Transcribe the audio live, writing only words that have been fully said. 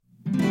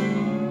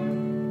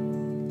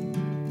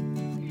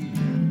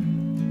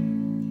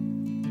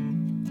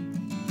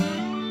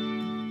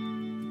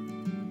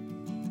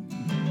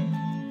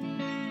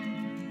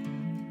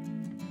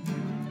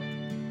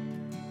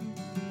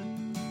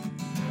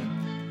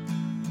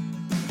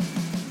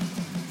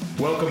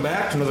Welcome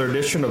back to another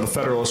edition of the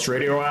Federalist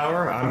Radio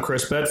Hour. I'm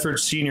Chris Bedford,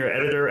 Senior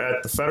Editor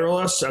at the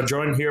Federalist,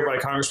 joined here by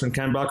Congressman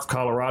Ken Buck of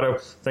Colorado.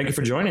 Thank you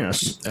for joining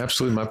us.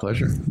 Absolutely, my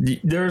pleasure.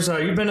 You've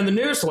been in the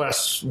news the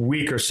last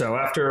week or so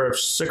after a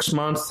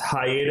 6-month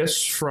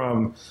hiatus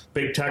from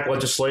big tech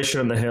legislation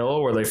in the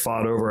Hill, where they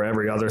fought over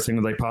every other thing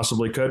that they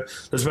possibly could.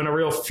 There's been a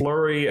real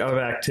flurry of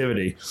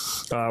activity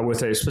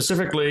with a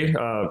specifically,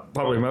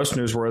 probably most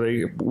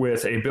newsworthy,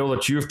 with a bill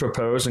that you've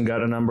proposed and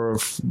got a number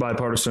of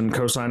bipartisan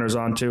co-signers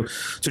onto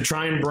to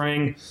try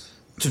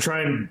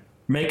and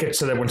make it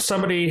so that when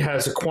somebody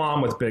has a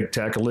qualm with big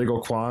tech, a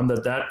legal qualm,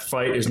 that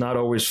fight is not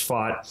always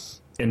fought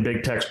in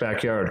big tech's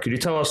backyard. Could you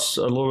tell us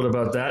a little bit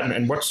about that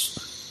and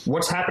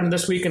what's happened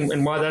this week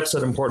and why that's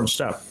an important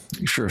step?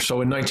 Sure.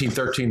 So in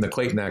 1913, the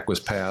Clayton Act was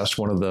passed,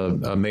 one of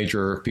the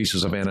major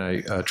pieces of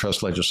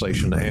antitrust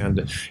legislation,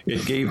 and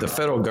it gave the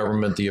federal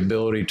government the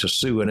ability to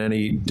sue in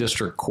any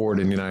district court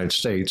in the United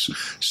States.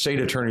 State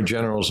attorney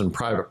generals and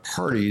private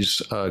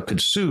parties could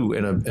sue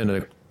in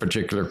a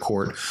particular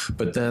court,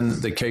 but then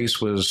the case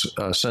was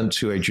sent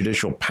to a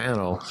judicial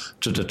panel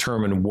to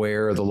determine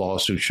where the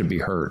lawsuit should be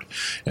heard.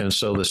 And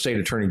so the state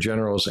attorney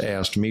generals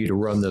asked me to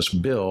run this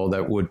bill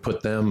that would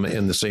put them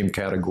in the same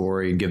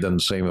category and give them the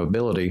same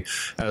ability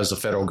as the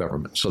federal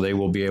government. So they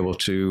will be able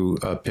to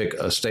pick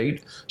a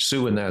state,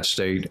 sue in that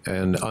state,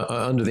 and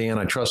under the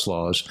antitrust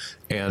laws,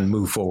 and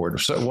move forward.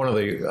 So one of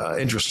the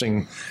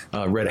interesting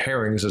red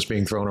herrings that's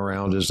being thrown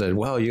around is that,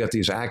 well, you got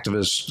these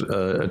activist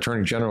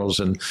attorney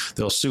generals and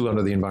they'll sue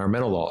under the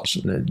environmental laws.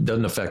 And it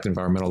doesn't affect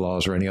environmental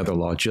laws or any other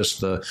law,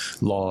 just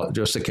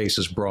the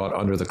cases brought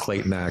under the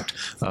Clayton Act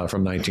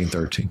from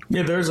 1913.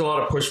 Yeah, there's a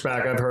lot of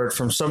pushback I've heard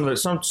from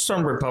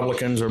some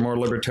Republicans or more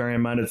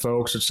libertarian-minded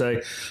folks that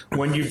say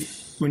when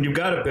you've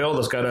got a bill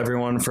that's got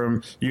everyone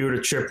from you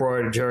to Chip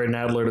Roy to Jerry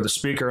Nadler to the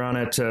speaker on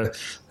it to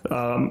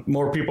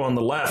more people on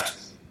the left,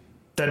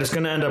 that it's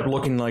going to end up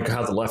looking like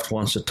how the left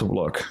wants it to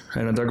look,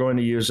 and they're going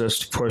to use this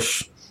to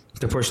push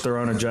their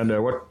own agenda.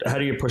 How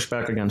do you push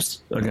back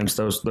against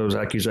those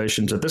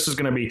accusations that this is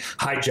going to be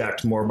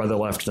hijacked more by the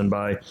left than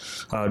by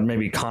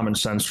maybe common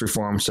sense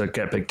reforms that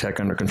get big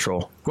tech under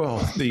control? Well,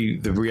 the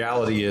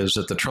reality is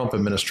that the Trump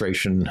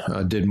administration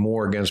did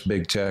more against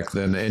big tech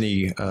than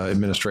any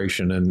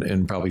administration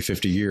in probably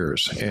 50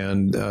 years,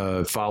 and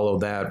follow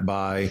that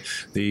by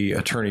the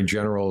attorney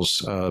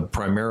generals,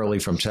 primarily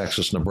from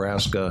Texas,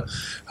 Nebraska,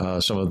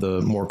 some of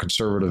the more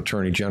conservative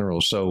attorney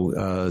generals.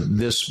 So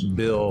this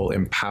bill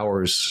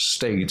empowers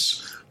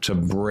states to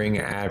bring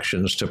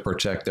actions to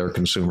protect their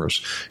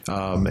consumers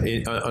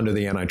under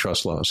the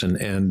antitrust laws.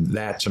 And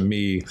that, to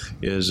me,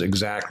 is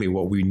exactly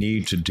what we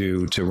need to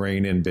do to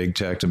rein in big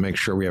tech, to make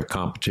sure we have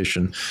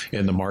competition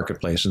in the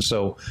marketplace. And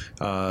so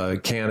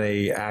can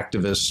a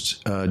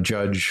activist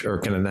judge or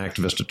can an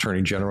activist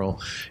attorney general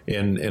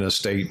in a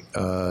state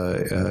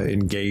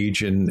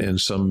engage in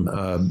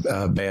some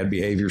bad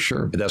behavior?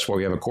 Sure. But that's why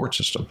we have a court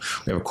system.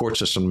 We have a court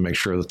system to make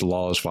sure that the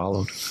law is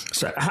followed.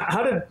 So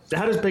how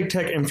does big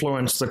tech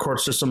influence the court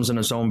system in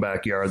its own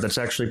backyard that's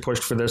actually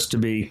pushed for this to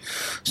be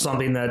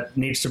something that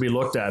needs to be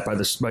looked at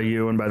by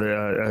you and by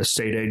the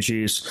state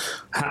AGs?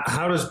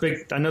 How does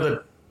I know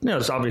that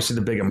it's obviously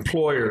the big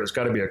employer. There's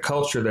got to be a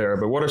culture there,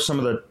 but what are some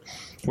of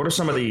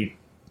the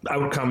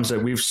outcomes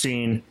that we've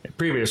seen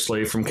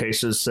previously from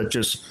cases that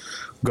just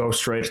go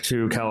straight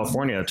to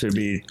California to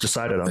be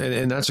decided on?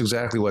 And that's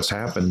exactly what's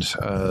happened.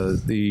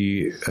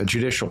 The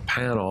judicial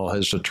panel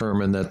has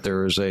determined that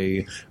there is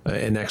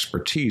an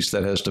expertise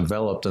that has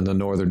developed in the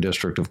Northern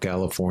District of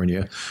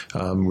California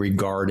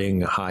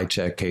regarding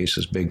high-tech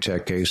cases, big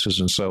tech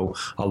cases. And so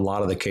a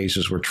lot of the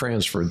cases were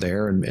transferred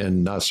there.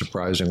 And not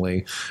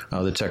surprisingly,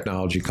 the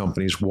technology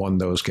companies won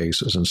those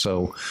cases. And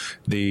so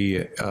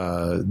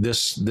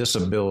this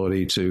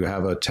ability to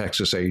have a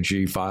Texas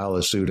AG file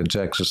a suit in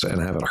Texas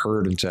and have it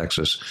heard in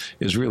Texas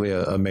is really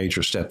a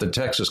major step. The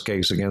Texas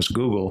case against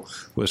Google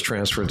was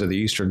transferred to the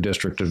Eastern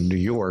District of New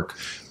York,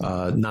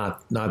 not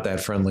that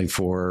friendly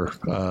for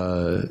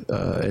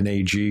an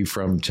AG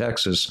from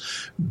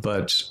Texas,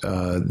 but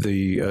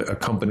a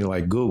company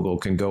like Google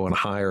can go and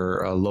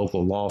hire a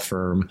local law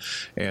firm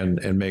and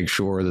make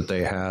sure that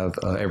they have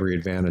every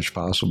advantage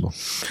possible.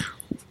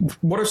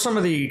 What are some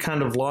of the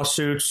kind of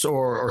lawsuits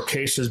or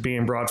cases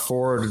being brought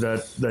forward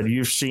that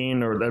you've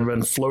seen or that have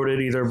been floated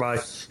either by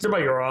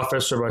your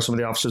office or by some of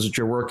the offices that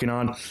you're working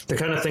on, the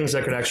kind of things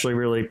that could actually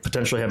really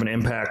potentially have an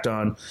impact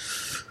on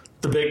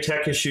the big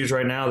tech issues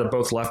right now that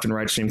both left and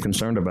right seem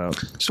concerned about?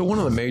 So one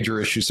of the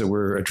major issues that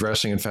we're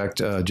addressing, in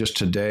fact, just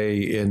today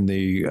in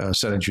the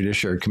Senate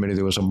Judiciary Committee,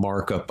 there was a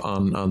markup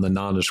on the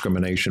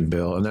non-discrimination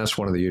bill. And that's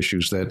one of the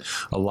issues that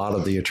a lot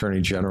of the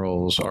attorney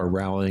generals are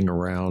rallying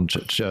around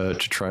to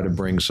try to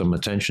bring some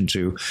attention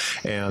to,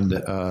 and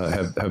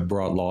have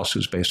brought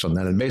lawsuits based on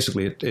that. And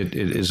basically, it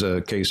is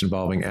a case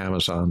involving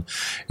Amazon.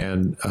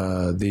 And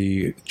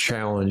the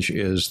challenge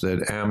is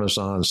that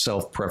Amazon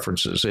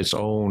self-preferences its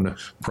own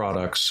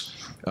products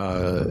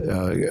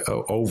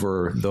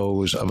over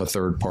those of a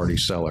third-party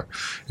seller.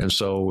 And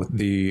so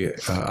the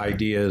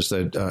idea is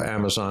that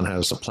Amazon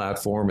has a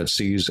platform. It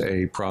sees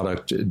a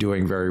product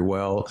doing very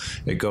well.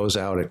 It goes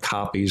out, it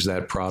copies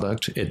that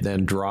product. It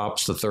then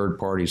drops the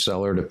third-party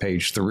seller to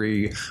page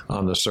 3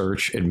 on the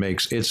search. It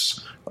makes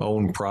its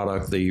own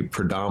product the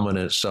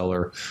predominant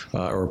seller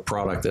or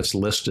product that's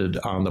listed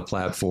on the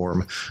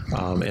platform.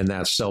 And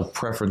that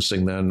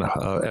self-preferencing then,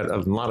 at a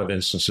lot of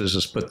instances,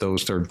 has put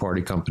those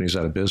third-party companies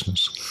out of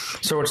business.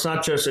 So it's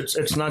not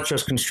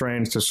just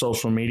constrained to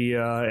social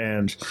media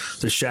and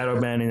the shadow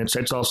banning.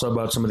 It's also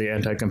about some of the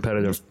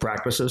anti-competitive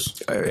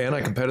practices.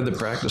 Anti-competitive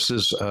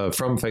practices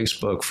from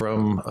Facebook,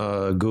 from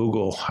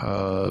Google,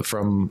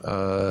 from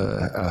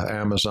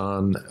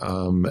Amazon,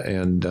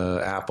 and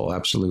Apple.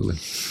 Absolutely.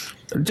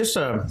 Just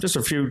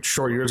a few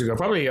short years ago,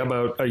 probably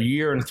about a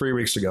year and 3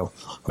 weeks ago,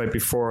 right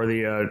before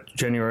the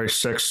January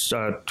 6th,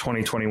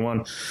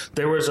 2021,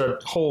 there was a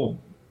whole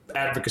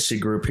advocacy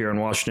group here in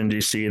Washington,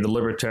 D.C., the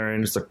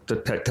libertarians,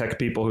 the tech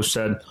people who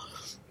said,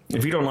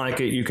 if you don't like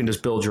it, you can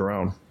just build your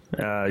own.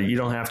 You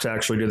don't have to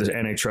actually do this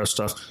antitrust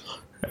stuff.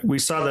 We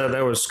saw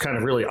that was kind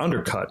of really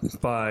undercut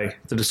by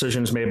the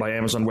decisions made by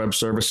Amazon Web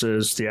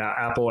Services, the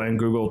Apple and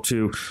Google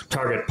to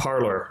target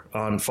Parler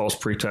on false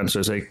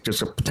pretenses,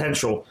 just a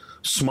potential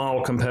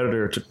small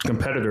competitor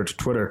to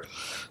Twitter.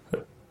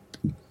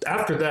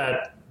 After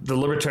that, the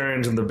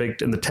libertarians and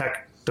the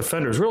tech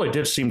defenders really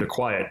did seem to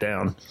quiet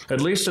down, at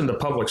least in the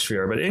public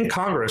sphere. But in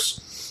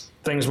Congress,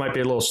 things might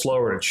be a little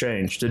slower to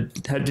change.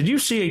 Did you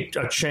see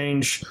a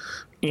change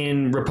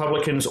in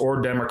Republicans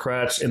or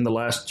Democrats in the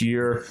last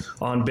year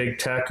on big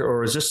tech,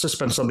 or is this just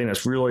been something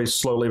that's really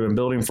slowly been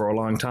building for a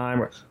long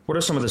time? What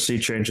are some of the sea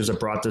changes that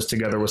brought this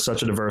together with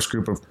such a diverse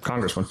group of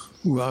congressmen?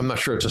 Well, I'm not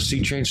sure it's a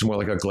sea change, it's more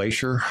like a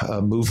glacier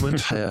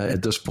movement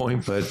at this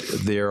point, but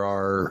there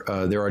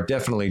are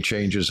definitely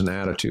changes in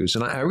attitudes.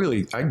 And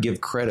I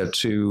give credit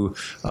to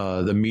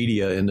the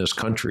media in this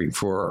country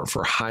for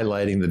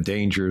highlighting the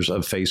dangers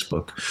of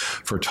Facebook,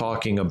 for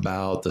talking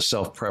about the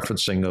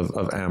self-preferencing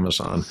of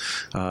Amazon,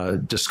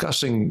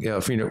 discussing,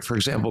 for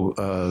example,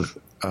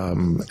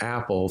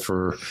 Apple,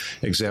 for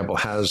example,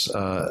 has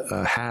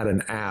had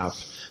an app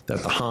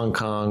that the Hong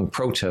Kong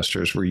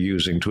protesters were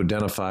using to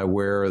identify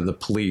where the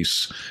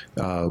police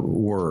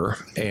were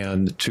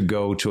and to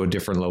go to a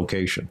different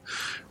location.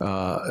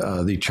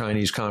 The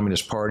Chinese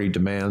Communist Party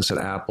demands that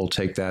Apple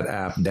take that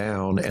app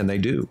down, and they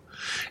do.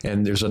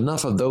 And there's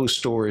enough of those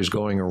stories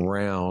going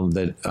around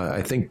that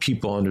I think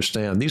people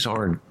understand these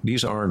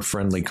aren't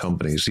friendly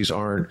companies. These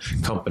aren't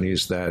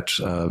companies that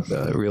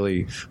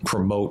really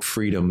promote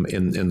freedom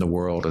in the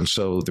world. And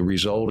so the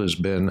result has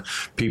been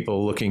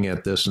people looking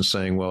at this and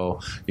saying,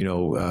 well,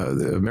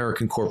 the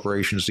American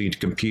corporations need to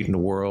compete in the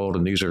world,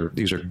 and these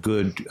are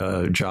good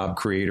job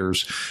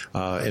creators,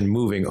 and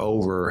moving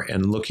over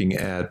and looking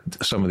at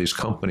some of these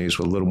companies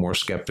with a little more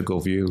skeptical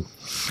view.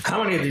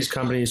 How many of these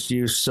companies do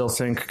you still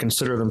think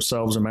consider themselves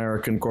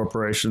American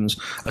corporations,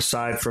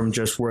 aside from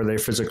just where they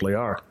physically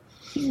are?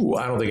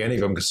 Well, I don't think any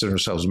of them consider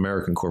themselves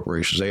American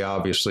corporations. They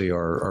obviously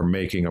are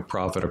making a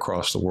profit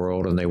across the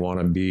world, and they want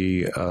to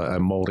be a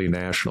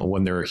multinational.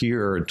 When they're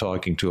here and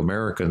talking to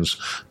Americans,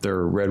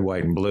 they're red,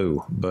 white, and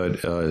blue.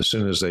 But as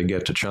soon as they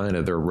get to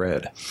China, they're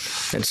red.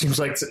 It seems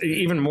like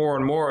even more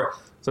and more,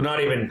 they're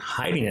not even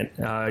hiding it.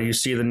 You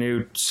see the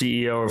new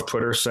CEO of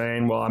Twitter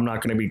saying, well, I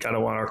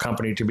don't want our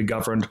company to be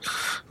governed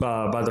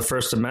by the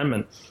First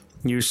Amendment.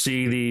 You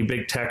see the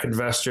big tech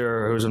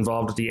investor who's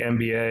involved with the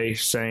NBA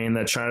saying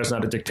that China's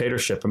not a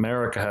dictatorship.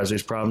 America has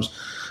these problems.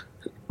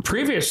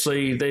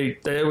 Previously, they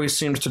always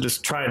seemed to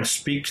just try and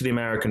speak to the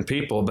American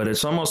people, but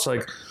it's almost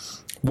like,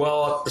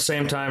 well, at the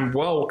same time,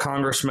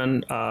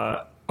 congressmen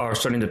are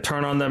starting to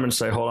turn on them and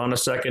say, hold on a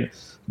second.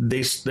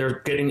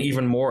 They're getting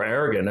even more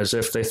arrogant, as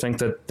if they think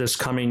that this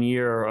coming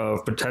year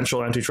of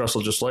potential antitrust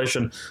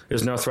legislation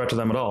is no threat to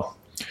them at all.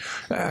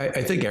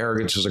 I think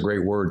arrogance is a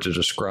great word to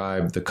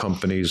describe the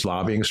company's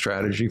lobbying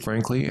strategy,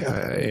 frankly,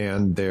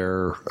 and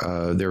their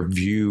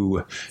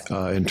view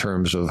in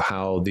terms of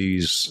how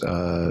these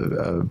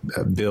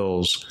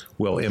bills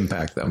will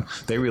impact them.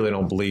 They really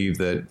don't believe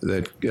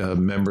that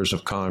members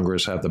of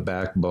Congress have the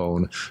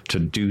backbone to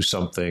do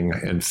something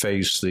and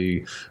face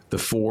the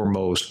four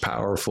most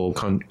powerful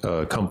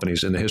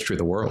companies in the history of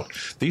the world.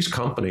 These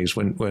companies,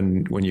 when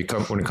it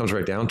comes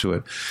right down to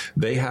it,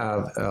 they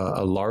have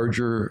a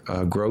larger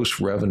gross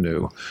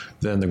revenue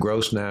than the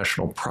gross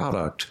national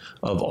product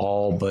of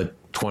all but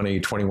 20,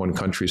 21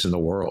 countries in the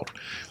world.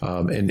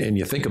 And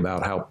you think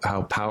about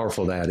how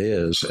powerful that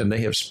is. And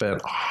they have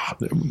spent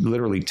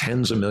literally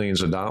tens of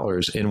millions of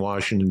dollars in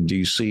Washington,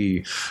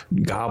 D.C.,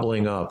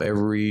 gobbling up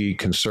every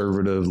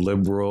conservative,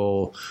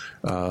 liberal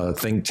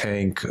think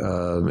tank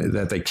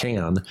that they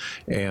can,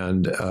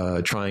 and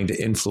trying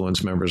to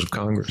influence members of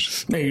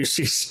Congress. Yeah, you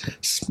see,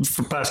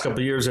 for the past couple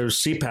of years, there was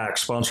CPAC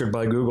sponsored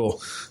by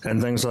Google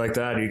and things like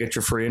that. You get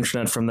your free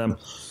internet from them.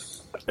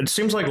 It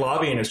seems like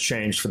lobbying has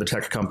changed for the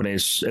tech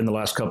companies in the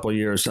last couple of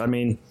years. I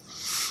mean,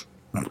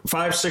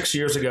 5-6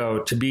 years ago,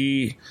 to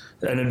be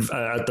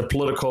at the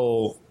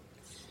political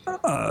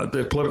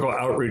the political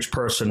outreach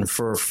person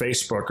for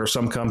Facebook or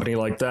some company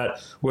like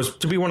that was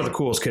to be one of the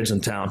coolest kids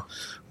in town.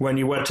 When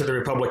you went to the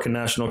Republican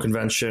National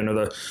Convention or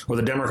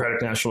the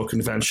Democratic National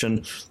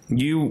Convention,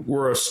 you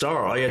were a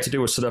star. All you had to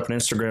do was sit up an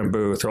Instagram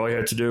booth, or all you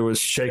had to do was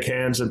shake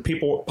hands, and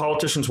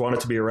politicians wanted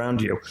to be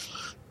around you.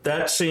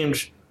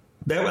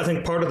 I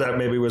think part of that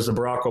maybe was the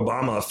Barack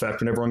Obama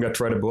effect, and everyone got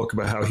to write a book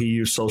about how he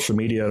used social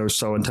media and was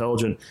so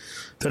intelligent.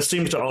 That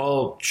seems to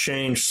all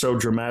change so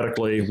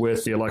dramatically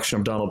with the election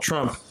of Donald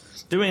Trump,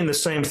 doing the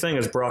same thing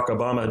as Barack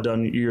Obama had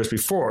done years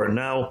before.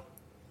 Now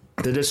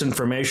the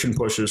disinformation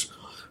pushes.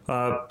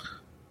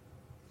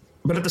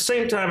 But at the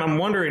same time, I'm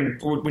wondering,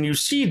 when you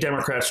see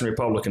Democrats and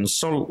Republicans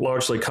so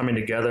largely coming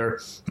together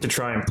to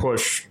try and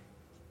push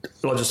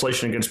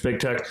legislation against big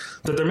tech,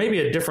 that there may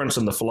be a difference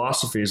in the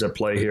philosophies at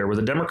play here, where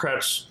the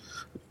Democrats,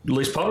 at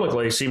least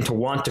publicly, seem to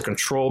want to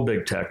control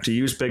big tech, to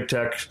use big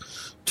tech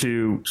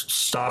to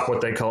stop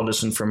what they call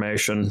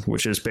disinformation,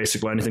 which is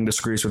basically anything that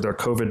disagrees with their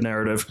COVID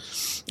narrative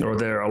or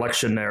their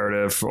election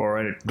narrative or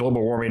a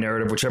global warming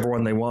narrative, whichever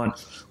one they want.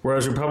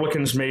 Whereas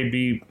Republicans may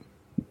be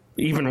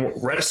even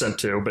reticent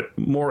to, but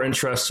more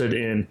interested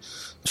in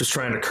just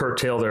trying to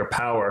curtail their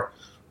power.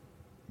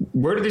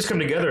 Where do these come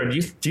together? And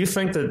do you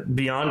think that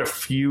beyond a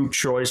few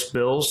choice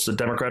bills, the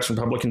Democrats and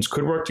Republicans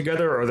could work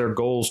together, or are their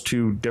goals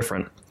too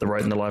different, the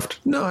right and the left?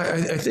 No,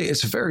 I think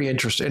it's very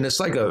interesting. And it's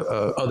like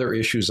other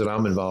issues that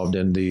I'm involved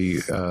in,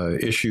 the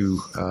issue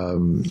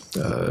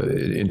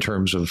in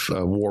terms of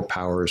war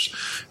powers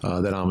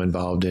that I'm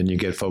involved in. You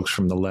get folks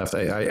from the left.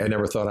 I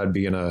never thought I'd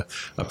be in a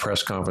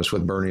press conference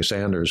with Bernie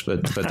Sanders,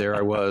 but there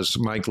I was,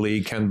 Mike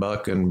Lee, Ken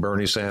Buck, and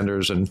Bernie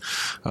Sanders, and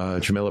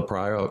Pramila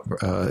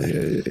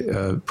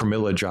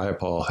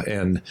Jayapal,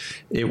 and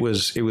it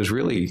was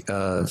really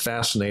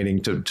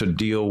fascinating to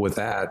deal with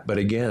that. But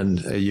again,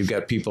 you've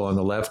got people on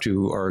the left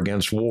who are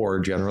against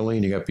war generally,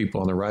 and you got people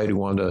on the right who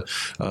want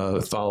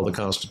to follow the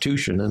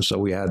Constitution. And so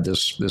we had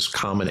this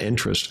common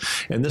interest,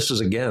 and this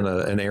is again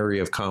an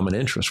area of common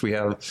interest. We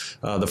have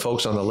the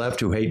folks on the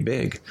left who hate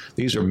big.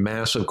 These are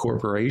massive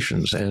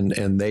corporations,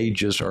 and they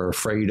just are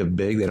afraid of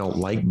big. They don't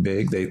like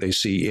big. They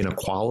see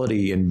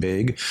inequality in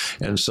big,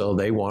 and so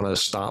they want to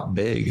stop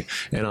big.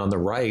 And on the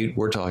right,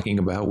 we're talking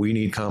about we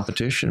need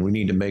competition. We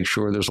need to make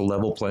sure there's a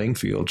level playing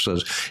field. So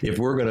if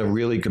we're going to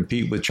really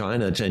compete with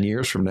China 10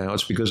 years from now,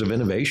 it's because of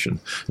innovation.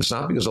 It's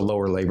not because of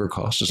lower labor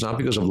costs. It's not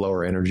because of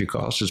lower energy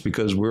costs. It's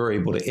because we're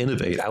able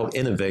to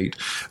out-innovate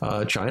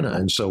China.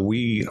 And so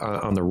we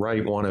on the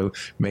right want to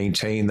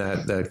maintain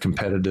that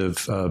competitive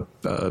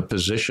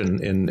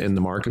position in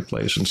the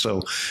marketplace. And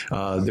so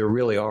there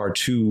really are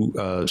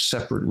two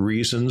separate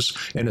reasons.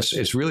 And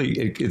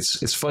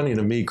it's funny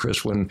to me,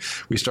 Chris, when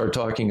we start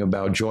talking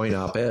about joint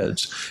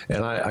op-eds,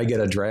 and I get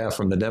a draft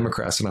from the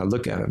Democrats, and I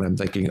look at it, and I'm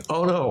thinking,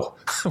 oh, no,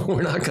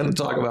 we're not going to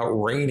talk about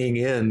reining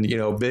in,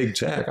 big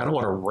tech. I don't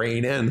want to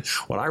rein in.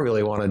 What I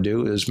really want to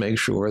do is make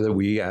sure that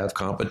we have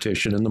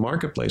competition in the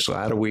marketplace. So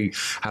how do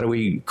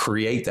we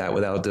create that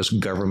without this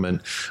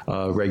government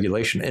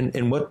regulation?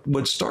 And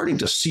what's starting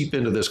to seep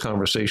into this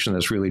conversation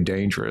that's really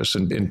dangerous,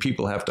 and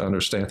people have to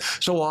understand.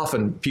 So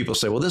often people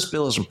say, well, this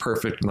bill isn't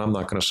perfect, and I'm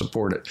not going to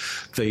support it.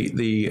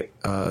 The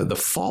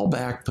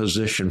fallback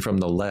position from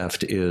the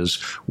left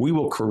is we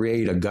will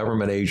create a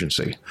government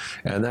agency,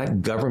 and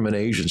that government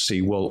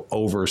agency will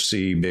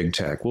oversee big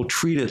tech. We'll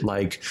treat it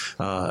like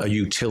a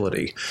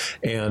utility.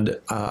 And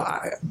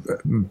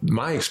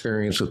my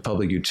experience with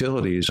public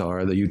utilities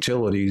are the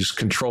utilities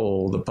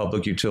control the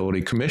Public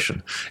Utility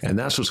Commission, and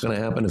that's what's going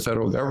to happen in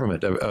federal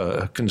government.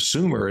 A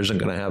consumer isn't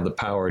going to have the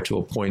power to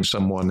appoint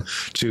someone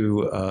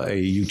to a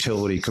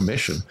utility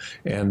commission.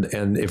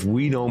 And if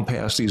we don't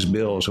pass these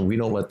bills and we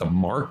don't let the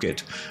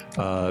market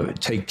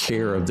take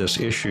care of this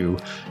issue,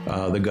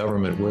 the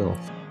government will.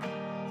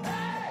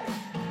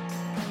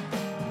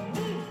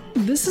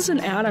 This is an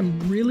ad I'm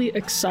really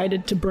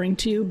excited to bring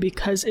to you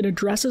because it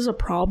addresses a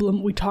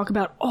problem we talk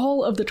about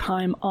all of the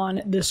time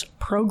on this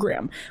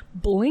program.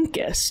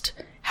 Blinkist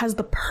has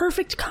the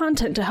perfect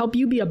content to help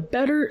you be a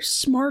better,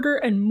 smarter,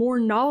 and more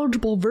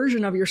knowledgeable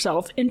version of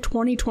yourself in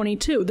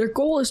 2022. Their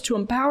goal is to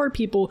empower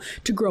people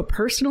to grow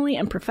personally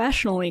and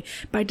professionally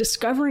by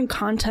discovering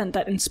content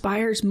that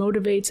inspires,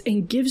 motivates,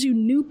 and gives you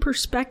new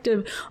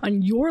perspective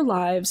on your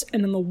lives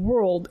and in the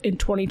world in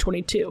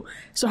 2022.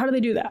 So how do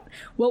they do that?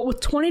 Well,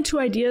 with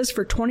 22 ideas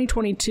for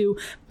 2022,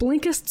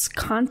 Blinkist's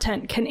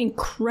content can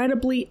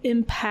incredibly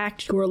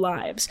impact your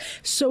lives.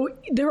 So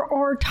there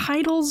are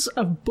titles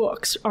of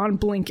books on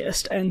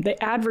Blinkist, and they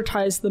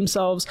advertise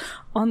themselves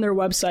on their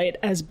website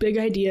as big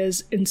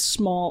ideas in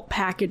small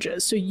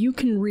packages. So you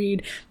can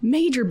read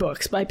major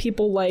books by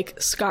people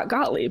like Scott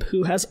Gottlieb,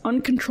 who has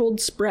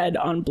Uncontrolled Spread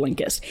on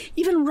Blinkist.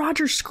 Even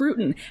Roger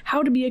Scruton,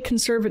 How to Be a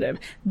Conservative,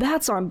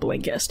 that's on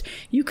Blinkist.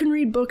 You can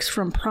read books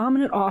from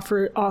prominent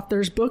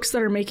authors, books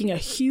that are making a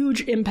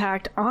huge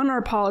impact on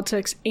our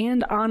politics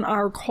and on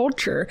our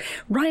culture.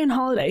 Ryan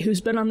Holiday,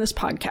 who's been on this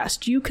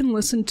podcast, you can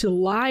listen to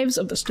Lives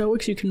of the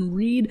Stoics, you can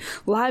read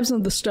Lives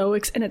of the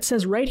Stoics, and it says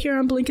says right here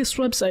on Blinkist's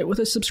website, with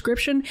a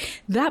subscription,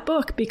 that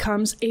book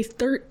becomes a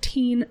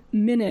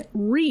 13-minute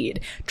read.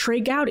 Trey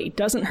Gowdy,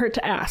 doesn't hurt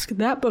to ask.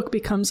 That book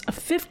becomes a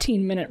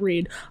 15-minute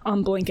read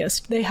on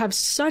Blinkist. They have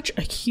such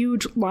a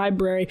huge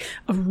library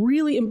of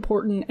really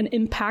important and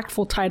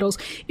impactful titles.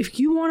 If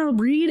you want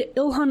to read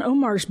Ilhan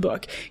Omar's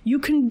book, you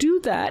can do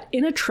that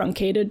in a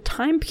truncated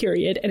time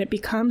period, and it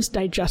becomes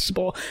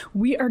digestible.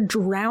 We are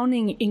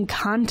drowning in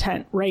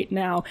content right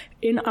now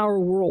in our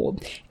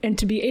world, and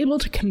to be able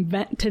to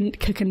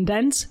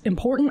condense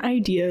important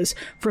ideas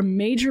from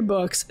major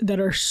books that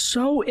are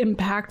so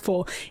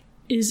impactful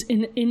is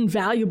an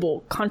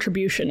invaluable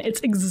contribution. It's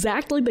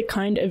exactly the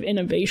kind of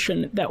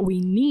innovation that we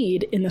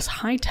need in this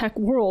high-tech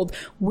world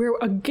where,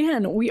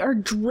 again, we are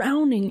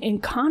drowning in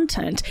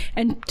content,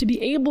 and to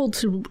be able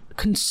to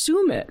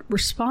consume it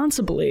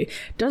responsibly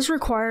does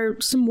require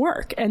some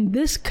work. And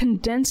this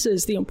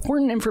condenses the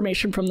important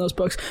information from those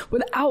books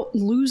without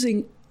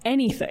losing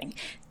anything.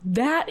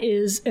 That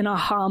is an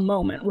aha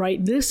moment,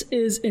 right? This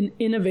is an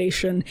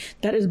innovation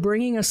that is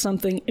bringing us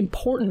something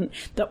important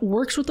that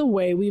works with the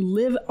way we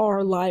live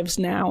our lives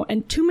now.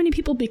 And too many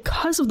people,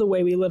 because of the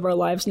way we live our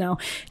lives now,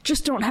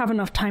 just don't have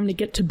enough time to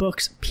get to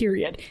books,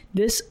 period.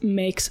 This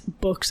makes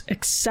books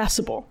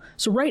accessible.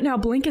 So right now,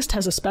 Blinkist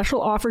has a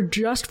special offer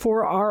just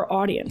for our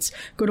audience.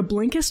 Go to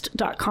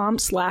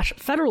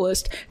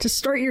Blinkist.com/Federalist to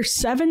start your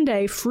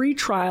 7-day free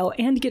trial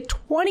and get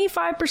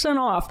 25%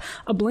 off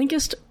a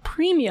Blinkist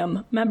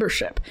premium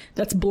membership.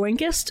 That's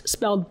Blinkist,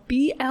 spelled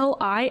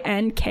Blinkist.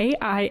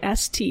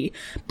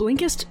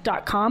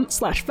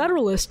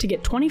 Blinkist.com/Federalist to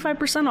get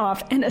 25%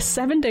 off and a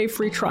 7-day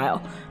free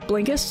trial.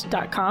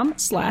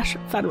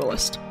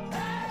 Blinkist.com/Federalist.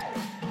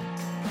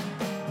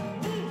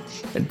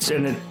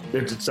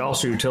 It's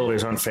also,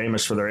 utilities aren't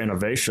famous for their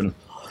innovation.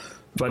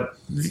 But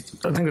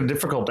I think the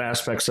difficult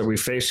aspects that we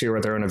face here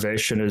with their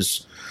innovation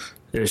is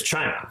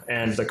China.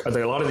 And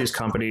a lot of these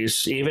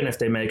companies, even if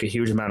they make a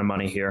huge amount of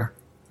money here,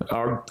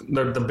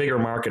 the bigger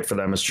market for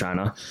them is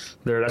China.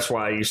 That's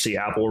why you see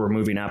Apple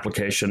removing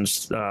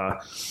applications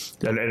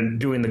and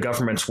doing the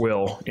government's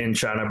will in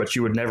China, but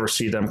you would never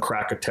see them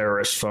crack a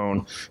terrorist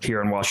phone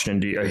here in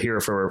Washington, here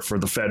for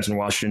the feds in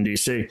Washington,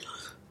 D.C.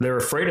 They're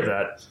afraid of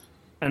that.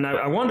 And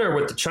I wonder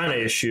with the China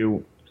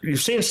issue,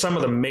 you've seen some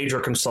of the major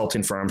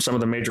consulting firms, some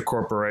of the major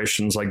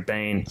corporations like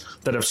Bain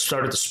that have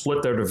started to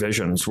split their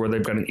divisions, where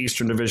they've got an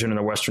Eastern division and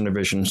a Western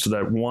division, so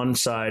that one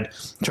side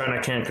China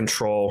can't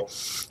control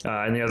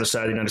and the other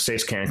side the United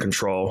States can't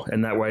control.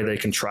 And that way they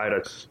can try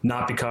to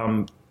not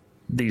become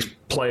these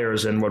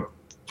players in what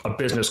a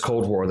business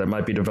Cold War that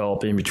might be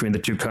developing between the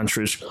two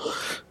countries.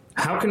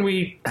 How can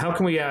we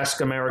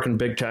ask American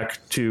big tech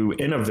to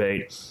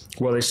innovate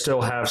while they still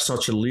have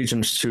such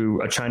allegiance to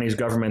a Chinese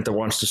government that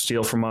wants to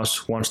steal from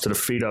us, wants to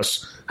defeat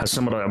us, has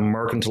somewhat of a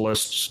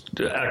mercantilist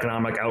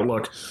economic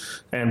outlook,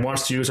 and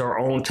wants to use our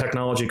own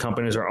technology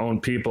companies, our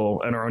own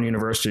people, and our own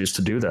universities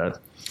to do that?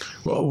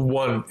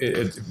 Well,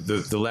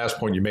 the last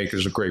point you make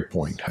is a great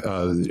point.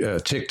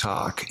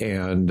 TikTok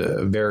and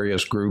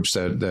various groups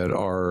that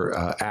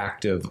are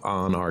active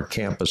on our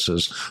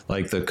campuses,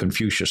 like the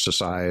Confucius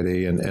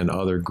Society and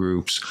other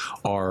groups,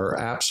 are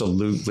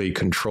absolutely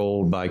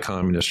controlled by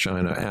Communist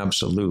China,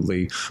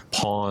 absolutely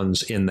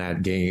pawns in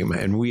that game.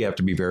 And we have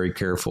to be very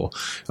careful.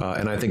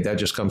 And I think that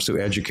just comes to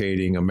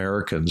educating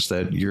Americans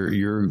that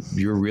you're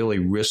really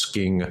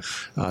risking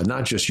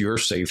not just your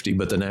safety,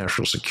 but the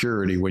national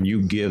security when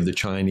you give the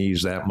Chinese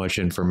that much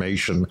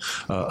information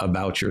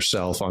about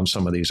yourself on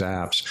some of these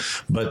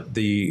apps. But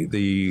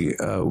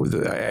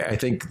I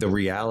think the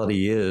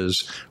reality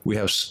is we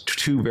have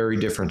two very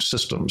different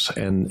systems,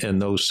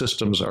 and those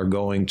systems are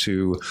going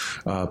to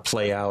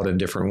play out in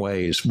different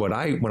ways. When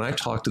I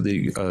talk to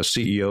the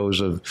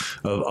CEOs of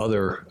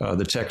other,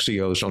 the tech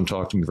CEOs don't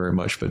talk to me very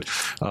much, but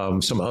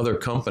some other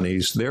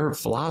companies, their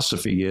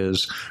philosophy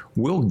is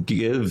we'll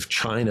give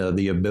China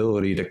the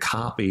ability to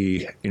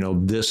copy,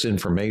 this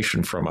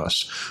information from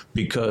us,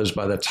 because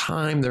by the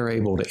time they're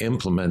able to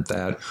implement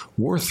that,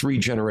 we're 3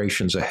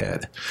 generations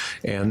ahead,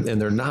 and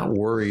they're not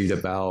worried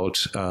about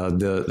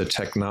the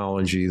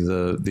technology,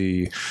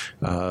 the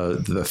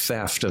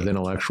theft of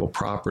intellectual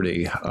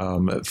property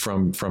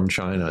from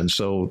China, and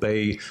so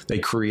they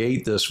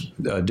create this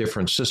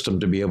different system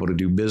to be able to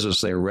do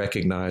business. They're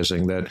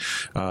recognizing that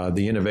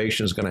the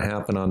innovation is going to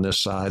happen on this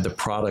side, the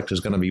product is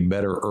going to be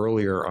better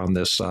earlier on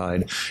this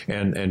side,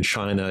 and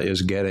China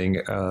is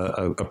getting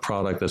a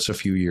product that's a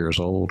few years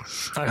old.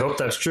 I hope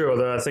that's true.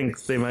 Although I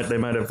think they might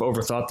have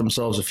overthought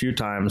themselves a few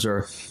times,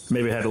 or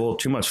maybe had a little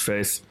too much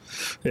faith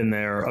in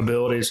their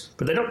abilities.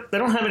 But they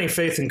don't have any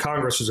faith in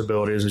Congress's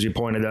abilities, as you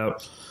pointed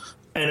out.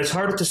 And it's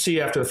hard to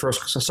see after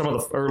some of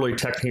the early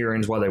tech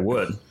hearings why they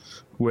would,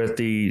 with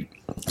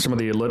some of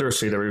the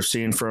illiteracy that we've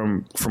seen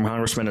from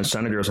congressmen and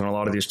senators on a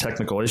lot of these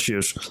technical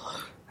issues.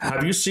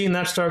 Have you seen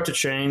that start to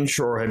change,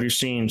 or have you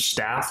seen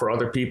staff or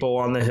other people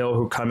on the Hill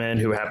who come in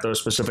who have those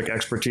specific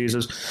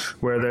expertises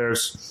where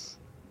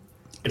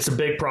it's a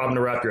big problem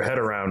to wrap your head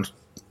around,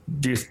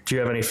 Do you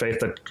have any faith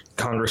that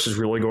Congress is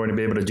really going to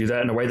be able to do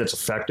that in a way that's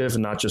effective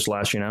and not just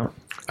lashing out?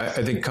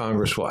 I think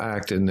Congress will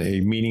act in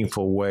a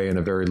meaningful way in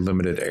a very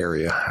limited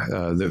area.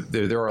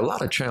 There are a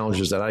lot of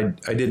challenges that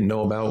I didn't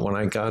know about when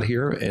I got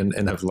here and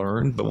have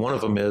learned, but one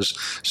of them is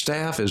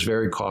staff is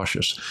very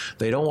cautious.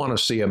 They don't want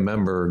to see a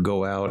member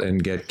go out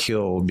and get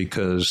killed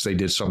because they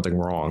did something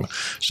wrong.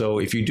 So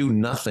if you do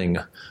nothing,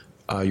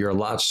 you're a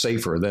lot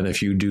safer than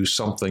if you do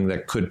something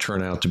that could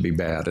turn out to be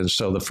bad. And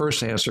so the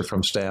first answer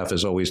from staff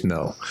is always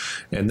no.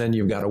 And then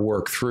you've got to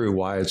work through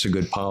why it's a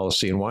good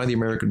policy and why the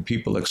American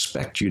people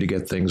expect you to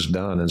get things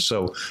done. And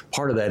so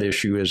part of that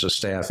issue is a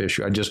staff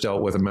issue. I just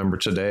dealt with a member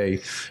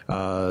today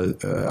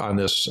on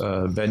this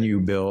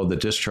venue bill, the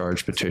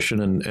discharge petition,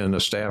 and a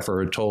staffer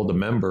had told the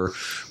member,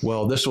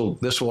 well, this will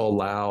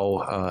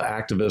allow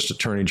activist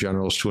attorney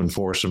generals to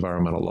enforce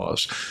environmental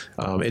laws.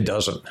 It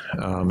doesn't.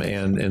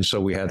 And so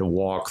we had to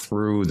walk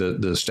through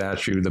the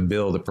statute, the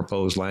bill, the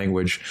proposed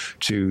language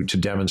to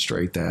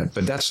demonstrate that.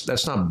 But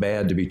that's not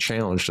bad to be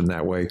challenged in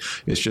that way.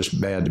 It's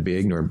just bad to be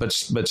ignorant.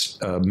 But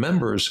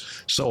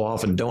members so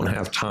often don't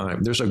have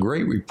time. There's a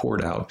great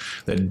report out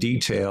that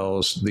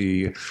details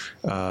the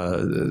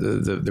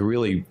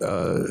really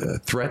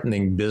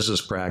threatening business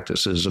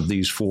practices of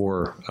these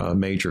four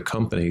major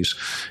companies,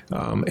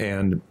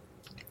 and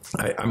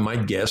my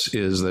guess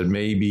is that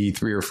maybe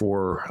 3 or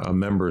 4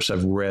 members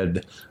have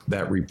read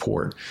that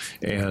report.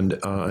 And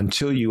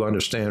until you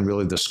understand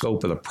really the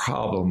scope of the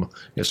problem,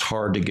 it's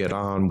hard to get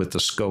on with the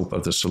scope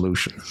of the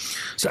solution.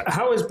 So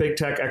how is big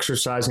tech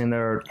exercising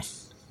their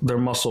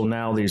muscle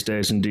now these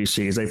days in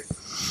D.C.?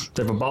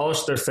 They've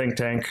abolished their think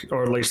tank,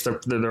 or at least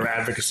their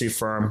advocacy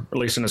firm, at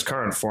least in its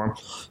current form.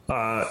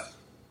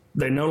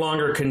 They no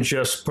longer can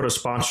just put a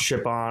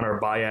sponsorship on or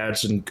buy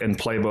ads and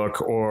Playbook,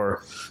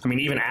 or, I mean,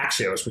 even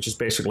Axios, which is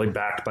basically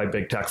backed by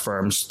big tech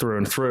firms through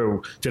and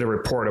through, did a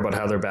report about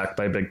how they're backed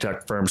by big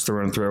tech firms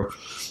through and through.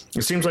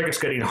 It seems like it's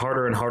getting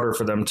harder and harder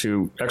for them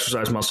to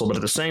exercise muscle, but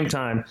at the same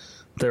time,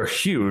 they're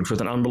huge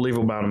with an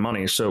unbelievable amount of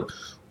money. So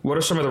what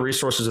are some of the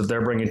resources that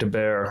they're bringing to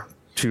bear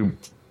to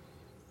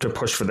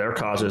push for their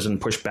causes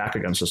and push back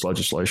against this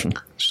legislation?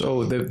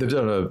 So they've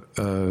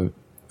done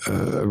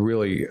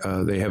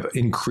they have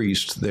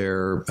increased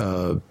their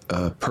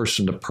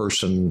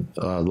person-to-person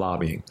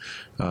lobbying.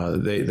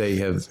 They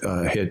have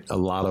hit a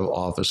lot of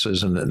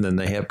offices, and then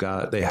they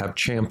have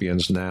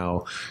champions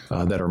now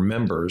that are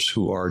members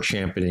who are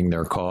championing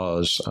their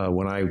cause.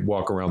 When I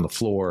walk around the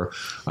floor,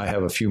 I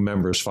have a few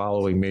members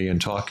following me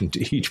and talking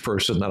to each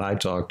person that I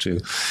talk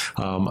to.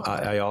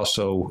 I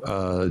also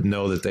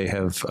know that they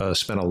have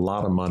spent a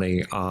lot of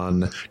money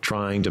on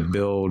trying to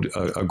build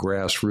a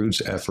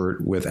grassroots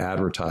effort with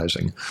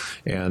advertising.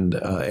 And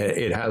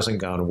it hasn't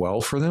gone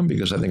well for them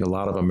because I think a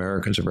lot of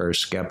Americans are very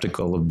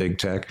skeptical of big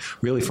tech,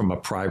 really from a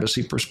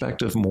privacy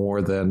perspective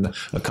more than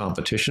a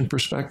competition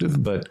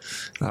perspective. But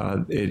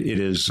it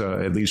is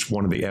at least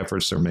one of the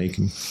efforts they're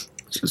making.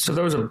 So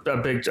there was a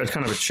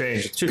kind of a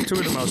change. Two of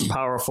the most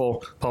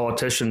powerful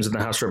politicians in the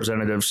House of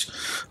Representatives,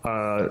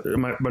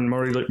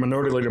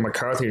 Minority Leader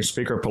McCarthy and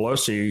Speaker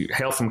Pelosi,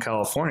 hail from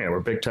California,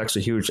 where big tech's a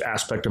huge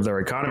aspect of their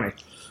economy.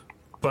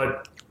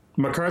 But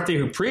McCarthy,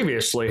 who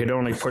previously had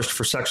only pushed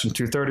for Section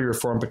 230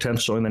 reform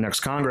potentially in the next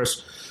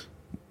Congress,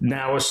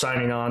 now is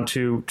signing on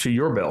to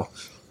your bill.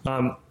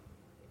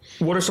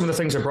 What are some of the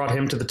things that brought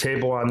him to the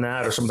table on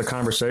that, or some of the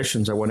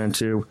conversations that went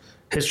into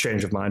his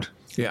change of mind?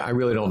 Yeah, I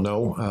really don't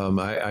know.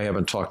 I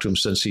haven't talked to him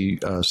since he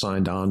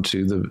signed on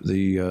to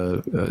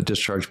the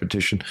discharge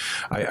petition.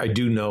 I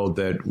do know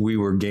that we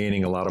were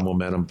gaining a lot of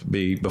momentum.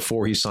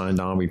 Before he signed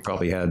on, we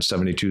probably had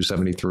 72,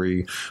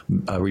 73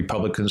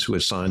 Republicans who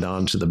had signed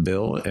on to the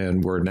bill,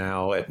 and we're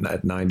now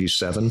at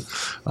 97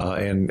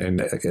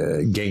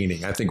 and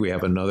gaining. I think we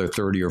have another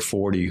 30 or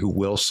 40 who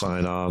will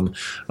sign on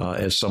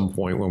at some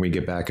point when we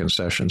get back in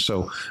session.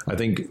 So I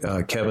think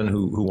Kevin,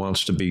 who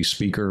wants to be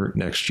Speaker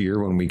next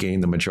year when we gain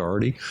the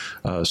majority,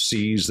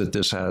 sees that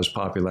this has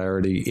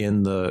popularity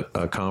in the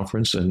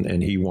conference,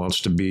 and he wants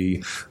to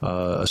be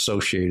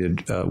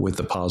associated with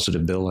a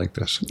positive bill like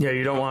this. Yeah,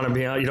 you don't want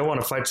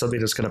to fight something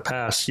that's going to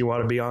pass. You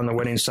want to be on the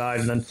winning side,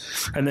 and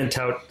then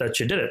tout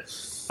that you did it.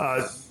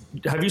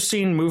 Have you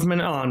seen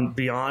movement on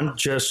beyond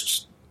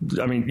just,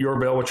 I mean, your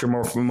bill, which you're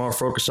more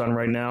focused on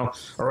right now,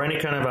 or any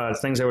kind of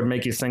things that would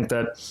make you think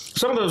that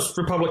some of those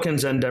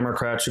Republicans and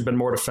Democrats who've been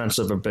more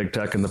defensive of big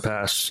tech in the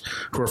past,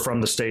 who are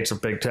from the states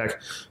of big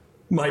tech,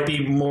 might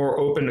be more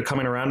open to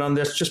coming around on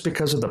this just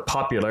because of the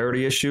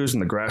popularity issues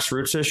and the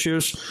grassroots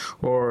issues?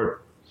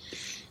 Or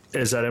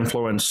is that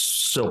influence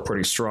still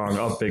pretty strong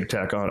of big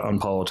tech on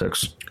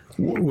politics?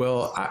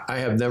 Well, I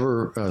have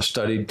never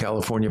studied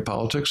California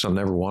politics. I'll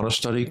never want to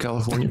study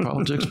California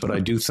politics, but I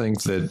do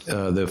think that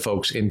the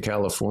folks in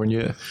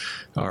California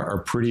are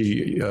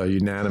pretty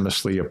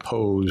unanimously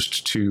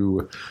opposed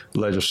to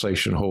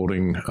legislation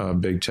holding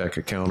big tech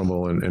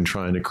accountable and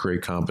trying to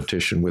create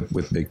competition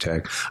with big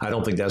tech. I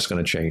don't think that's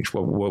going to change.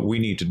 What we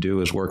need to do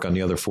is work on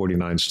the other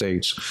 49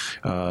 states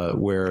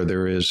where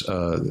there's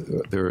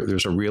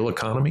a real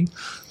economy.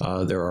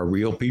 There are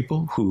real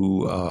people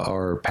who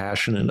are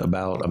passionate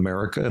about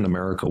America in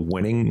America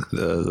winning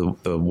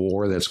the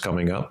war that's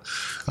coming up,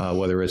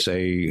 whether it's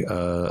a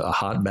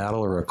hot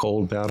battle or a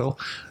cold battle.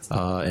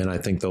 And I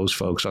think those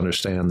folks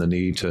understand the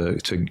need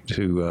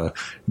to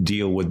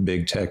deal with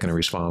big tech in a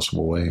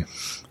responsible way.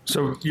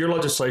 So your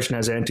legislation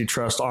has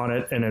antitrust on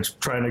it, and it's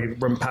trying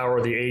to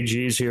empower the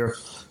AGs here.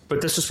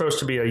 But this is supposed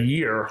to be a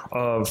year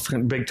of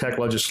big tech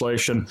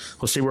legislation.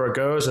 We'll see where it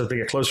goes as we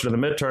get closer to the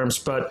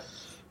midterms. But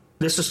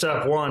this is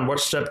step one.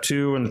 What's step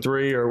 2 and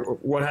 3, or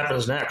what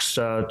happens next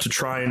to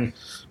try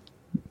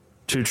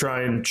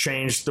and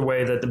change the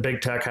way that the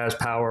big tech has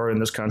power in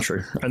this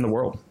country and the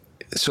world?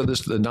 So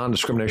the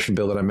non-discrimination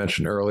bill that I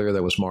mentioned earlier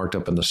that was marked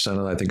up in the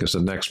Senate, I think is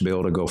the next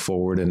bill to go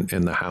forward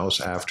in the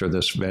House after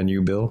this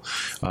venue bill.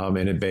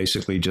 And it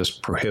basically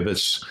just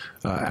prohibits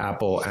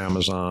Apple,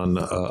 Amazon,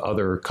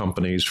 other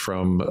companies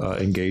from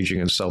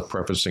engaging in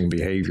self-preferencing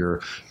behavior,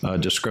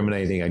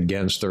 discriminating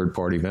against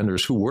third-party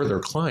vendors who were their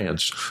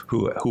clients,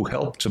 who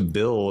helped to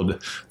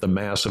build the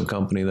massive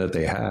company that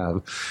they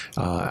have.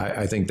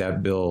 I think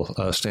that bill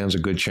stands a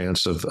good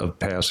chance of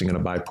passing in a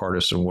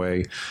bipartisan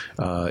way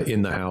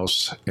in the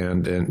House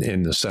and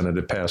in the Senate.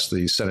 It passed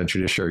the Senate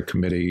Judiciary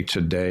Committee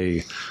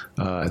today.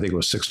 I think it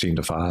was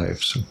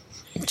 16-5. So.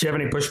 Do you have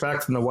any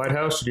pushback from the White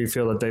House, or do you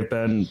feel that they've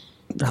been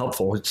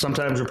helpful?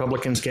 Sometimes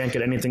Republicans can't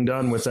get anything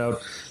done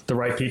without the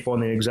right people in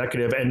the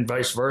executive, and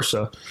vice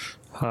versa.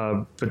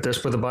 But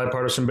this, with a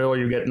bipartisan bill, are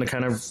you getting the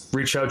kind of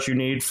reach out you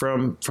need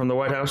from the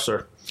White House,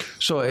 or?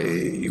 So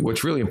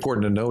what's really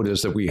important to note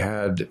is that we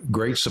had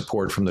great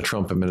support from the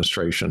Trump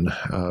administration,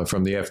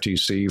 from the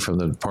FTC, from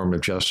the Department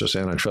of Justice,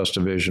 Antitrust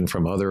Division,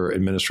 from other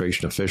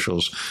administration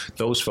officials.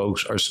 Those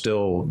folks are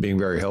still being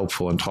very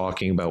helpful in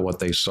talking about what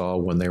they saw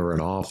when they were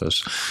in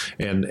office.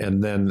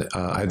 And then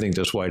I think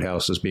this White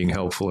House is being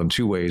helpful in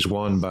 2 ways.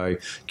 1, by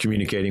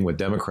communicating with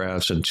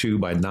Democrats, and 2,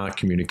 by not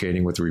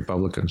communicating with the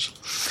Republicans.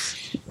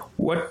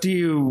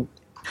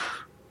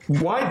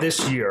 Why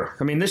this year?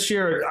 I mean, this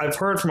year, I've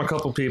heard from a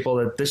couple people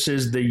that this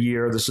is the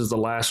year, this is the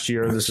last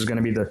year, this is going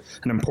to be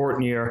an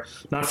important year,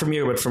 not from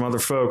you, but from other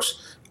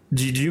folks.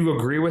 Do you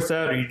agree with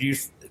that? Or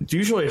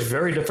usually it's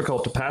very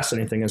difficult to pass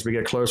anything as we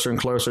get closer and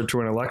closer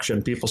to an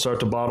election. People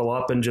start to bottle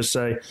up and just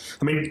say,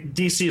 I mean,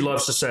 D.C.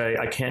 loves to say,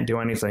 I can't do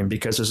anything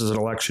because this is an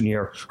election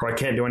year, or I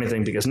can't do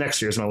anything because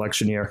next year is an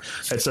election year.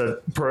 It's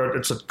a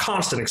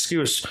constant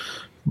excuse.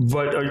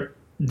 But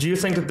do you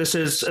think that this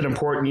is an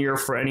important year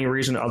for any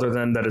reason other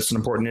than that it's an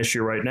important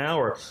issue right now,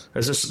 or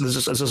is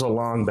this a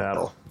long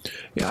battle?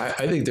 Yeah,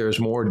 I think there's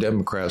more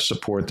Democrat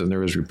support than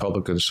there is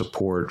Republican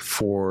support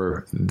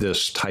for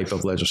this type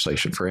of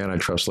legislation, for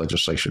antitrust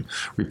legislation.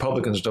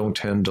 Republicans don't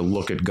tend to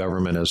look at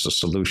government as the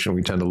solution.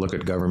 We tend to look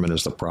at government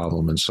as the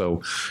problem. And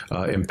so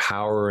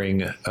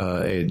empowering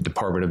a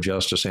Department of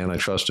Justice,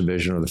 Antitrust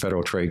Division, or the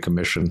Federal Trade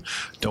Commission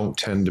don't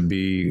tend to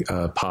be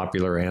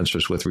popular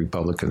answers with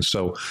Republicans.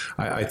 So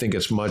I think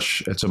it's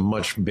a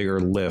much bigger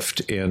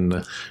lift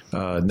in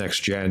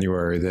next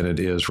January than it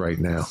is right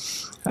now.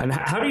 And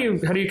how do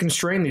you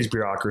constrain these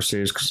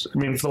bureaucracies? Because, I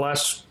mean, for the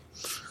last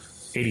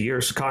 80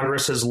 years,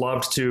 Congress has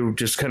loved to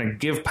just kind of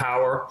give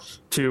power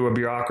to a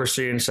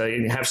bureaucracy and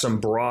say, have some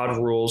broad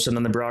rules, and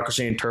then the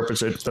bureaucracy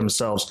interprets it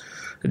themselves.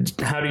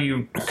 How do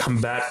you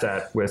combat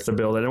that with the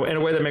bill in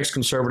a way that makes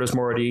conservatives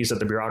more at ease that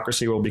the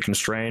bureaucracy will be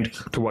constrained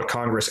to what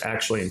Congress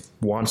actually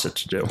wants it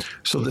to do?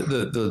 So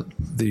the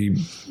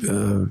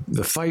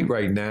fight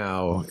right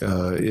now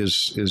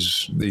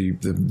is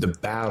the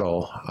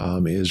battle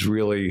is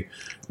really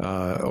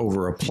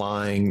over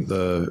applying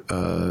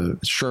the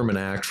Sherman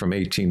Act from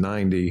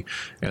 1890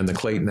 and the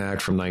Clayton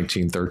Act from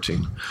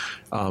 1913.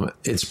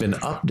 It's been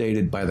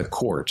updated by the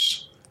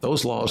courts.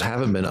 Those laws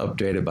haven't been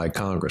updated by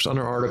Congress.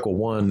 Under Article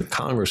 1,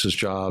 Congress's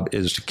job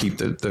is to keep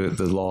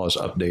the laws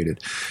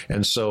updated.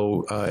 And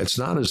so it's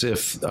not as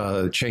if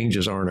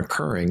changes aren't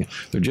occurring.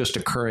 They're just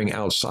occurring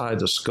outside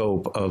the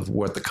scope of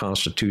what the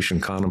Constitution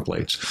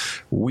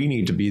contemplates. We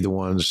need to be the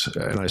ones,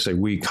 and I say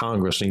we,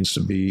 Congress needs to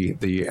be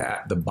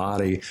the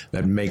body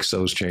that makes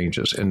those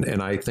changes.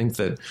 And I think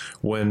that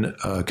when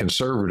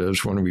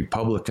conservatives, when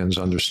Republicans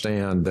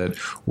understand that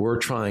we're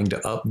trying to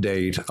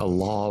update a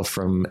law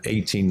from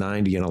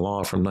 1890 and a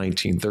law from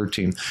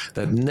 1913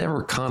 that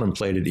never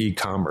contemplated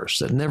e-commerce,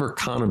 that never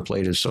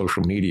contemplated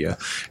social media,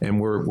 and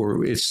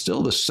it's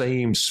still the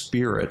same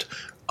spirit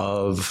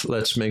of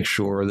let's make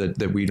sure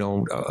that we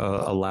don't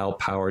allow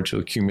power to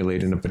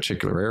accumulate in a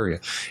particular area.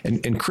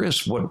 And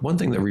Chris, one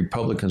thing that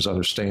Republicans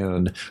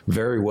understand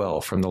very well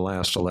from the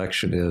last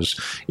election is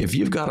if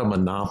you've got a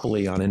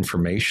monopoly on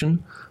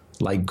information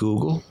like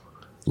Google,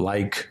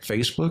 like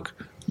Facebook,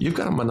 you've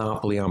got a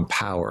monopoly on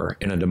power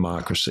in a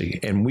democracy,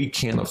 and we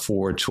can't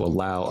afford to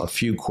allow a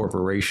few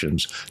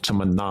corporations to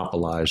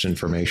monopolize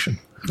information.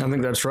 I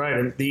think that's right.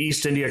 And the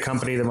East India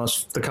Company,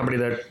 the company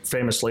that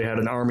famously had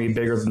an army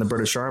bigger than the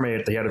British Army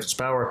at the head of its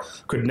power,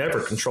 could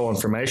never control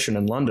information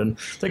in London.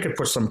 They could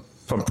put some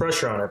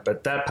pressure on it,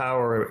 but that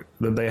power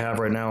that they have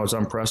right now is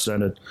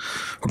unprecedented.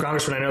 Well,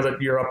 Congressman, I know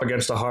that you're up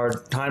against a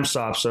hard time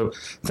stop, so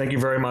thank you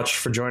very much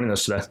for joining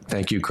us today.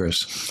 Thank you,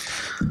 Chris.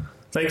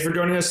 Thank you for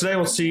joining us today.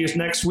 We'll see you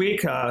next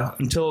week.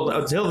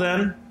 Until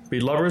then, be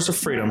lovers of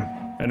freedom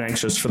and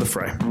anxious for the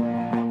fray.